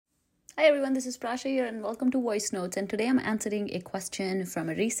Hi everyone, this is Prasha here and welcome to Voice Notes. And today I'm answering a question from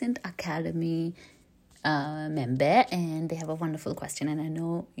a recent Academy member, and they have a wonderful question, and I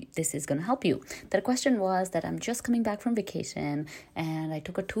know this is going to help you. The question was that I'm just coming back from vacation and I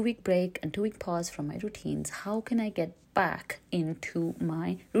took a 2-week break and 2-week pause from my routines. How can I get back into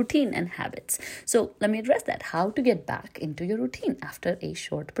my routine and habits? So let me address that. How to get back into your routine after a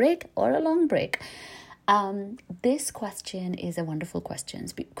short break or a long break. This question is a wonderful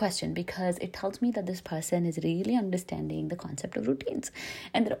question because it tells me that this person is really understanding the concept of routines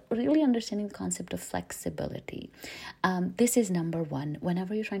and they're really understanding the concept of flexibility. This is number one.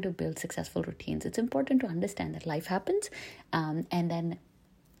 Whenever you're trying to build successful routines, it's important to understand that life happens, and then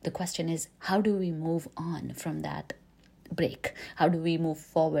the question is, how do we move on from that break? How do we move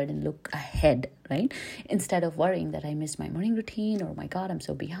forward and look ahead, right? Instead of worrying that I missed my morning routine, or my God, I'm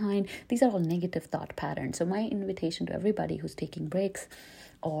so behind. These are all negative thought patterns. So my invitation to everybody who's taking breaks,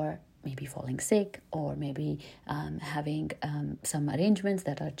 or maybe falling sick, or maybe having some arrangements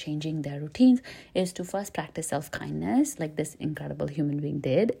that are changing their routines, is to first practice self-kindness like this incredible human being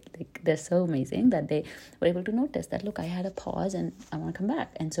did. Like, they're so amazing that they were able to notice that, look, I had a pause and I want to come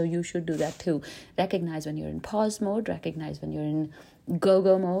back. And so you should do that too. Recognize when you're in pause mode, recognize when you're in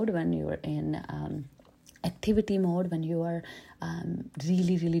go-go mode, when you're in activity mode, when you are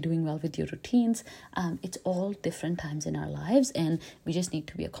really doing well with your routines. It's all different times in our lives, and we just need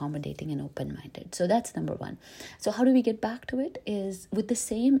to be accommodating and open-minded. So that's number one. So how do we get back to it? Is with the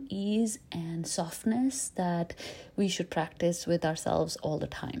same ease and softness that we should practice with ourselves all the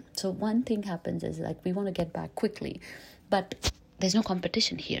time. So one thing happens is, like, we want to get back quickly, but there's no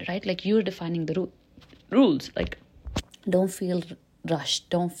competition here, right? Like, you're defining the rules. Like, don't feel rushed.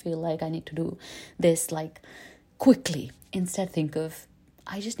 Don't feel like I need to do this like quickly. Instead, think of,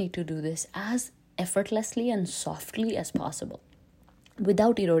 I just need to do this as effortlessly and softly as possible,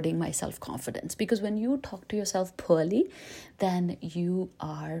 without eroding my self-confidence. Because when you talk to yourself poorly, then you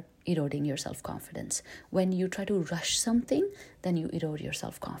are eroding your self-confidence. When you try to rush something, then you erode your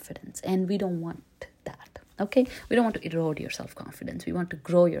self-confidence, and we don't want that. Okay, we don't want to erode your self-confidence. We want to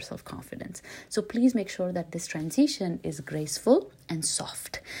grow your self-confidence. So please make sure that this transition is graceful and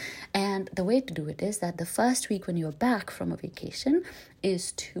soft. And the way to do it is that the first week when you're back from a vacation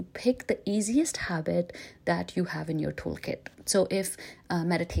is to pick the easiest habit that you have in your toolkit. So if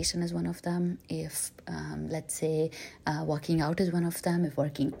meditation is one of them, if let's say working out is one of them, if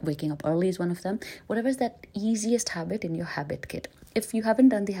waking up early is one of them, whatever is that easiest habit in your habit kit. If you haven't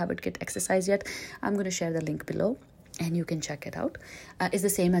done the habit kit exercise yet, I'm going to share the link below and you can check it out. It's the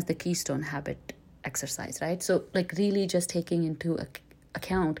same as the Keystone habit exercise, right? So like really just taking into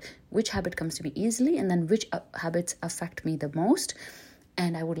account which habit comes to me easily, and then which habits affect me the most.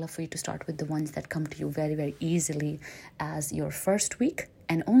 And I would love for you to start with the ones that come to you very easily as your first week,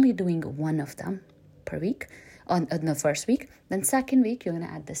 and only doing one of them per week on the first week. Then second week, you're going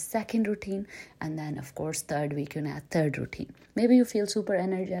to add the second routine. And then, of course, third week, you're going to add third routine. Maybe you feel super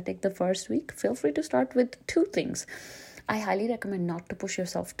energetic the first week. Feel free to start with 2 things. I highly recommend not to push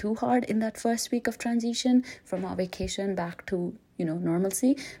yourself too hard in that first week of transition from a vacation back to,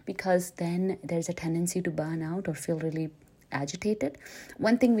 normalcy, because then there's a tendency to burn out or feel really agitated.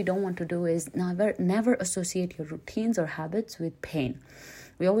 One thing we don't want to do is never associate your routines or habits with pain.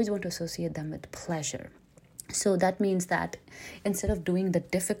 We always want to associate them with pleasure. So that means that instead of doing the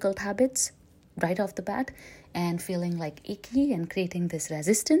difficult habits right off the bat and feeling like icky and creating this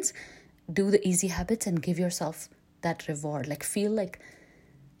resistance, do the easy habits and give yourself that reward.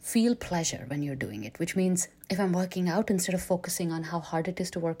 Feel pleasure when you're doing it, which means if I'm working out, instead of focusing on how hard it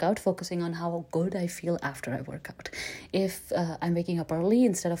is to work out, focusing on how good I feel after I work out. If I'm waking up early,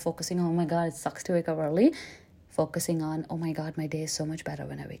 instead of focusing on, oh my God, it sucks to wake up early, focusing on, oh my God, my day is so much better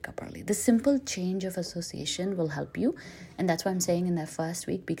when I wake up early. This simple change of association will help you. And that's why I'm saying in that first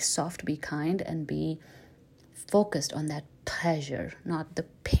week, be soft, be kind, and be focused on that pleasure, not the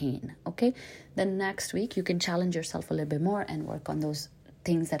pain. Okay? Then next week, you can challenge yourself a little bit more and work on those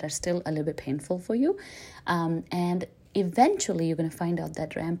things that are still a little bit painful for you. And eventually, you're going to find out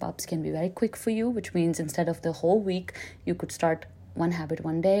that ramp ups can be very quick for you, which means instead of the whole week, you could start one habit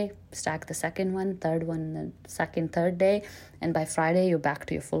one day, stack the second one, third one, the second, third day, and by Friday, you're back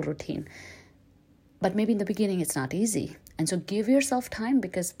to your full routine. But maybe in the beginning, it's not easy. And so give yourself time,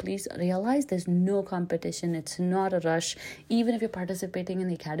 because please realize there's no competition. It's not a rush. Even if you're participating in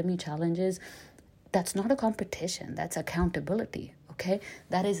the Academy challenges, that's not a competition. That's accountability. Okay,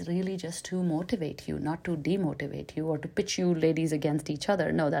 that is really just to motivate you, not to demotivate you or to pitch you ladies against each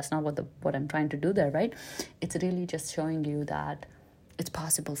other. No, that's not what I'm trying to do there, right? It's really just showing you that it's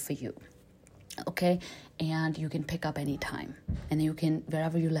possible for you. okay? And you can pick up anytime, and you can,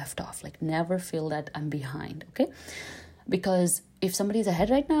 wherever you left off, like never feel that I'm behind, okay? Because if somebody's ahead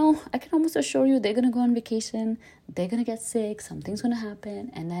right now, I can almost assure you they're going to go on vacation, they're going to get sick, something's going to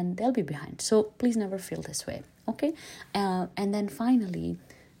happen, and then they'll be behind. So please never feel this way, okay? And then finally,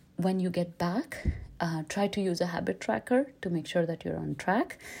 when you get back, try to use a habit tracker to make sure that you're on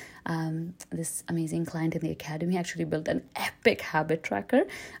track. This amazing client in the academy actually built an epic habit tracker.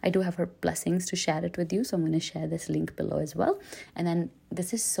 I do have her blessings to share it with you, so I'm going to share this link below as well. And then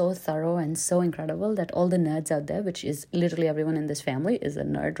this is so thorough and so incredible that all the nerds out there, which is literally everyone in this family is a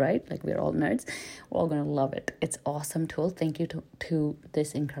nerd, right? Like we're all nerds. We're all going to love it. It's awesome tool. Thank you to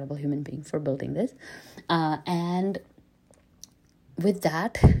this incredible human being for building this. And with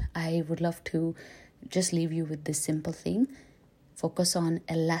that, I would love to just leave you with this simple thing. Focus on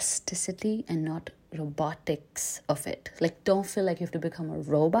elasticity and not robotics of it. Like, don't feel like you have to become a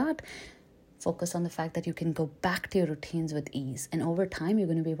robot. Focus on the fact that you can go back to your routines with ease. And over time, you're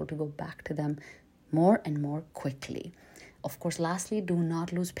going to be able to go back to them more and more quickly. Of course, lastly, do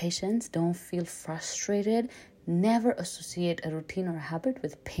not lose patience. Don't feel frustrated. Never associate a routine or a habit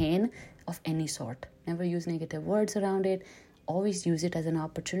with pain of any sort. Never use negative words around it. Always use it as an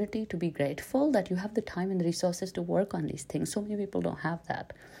opportunity to be grateful that you have the time and the resources to work on these things. So many people don't have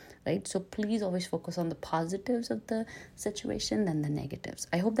that, right? So please always focus on the positives of the situation than the negatives.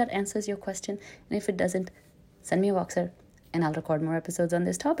 I hope that answers your question. And if it doesn't, send me a Voxer and I'll record more episodes on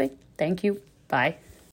this topic. Thank you. Bye.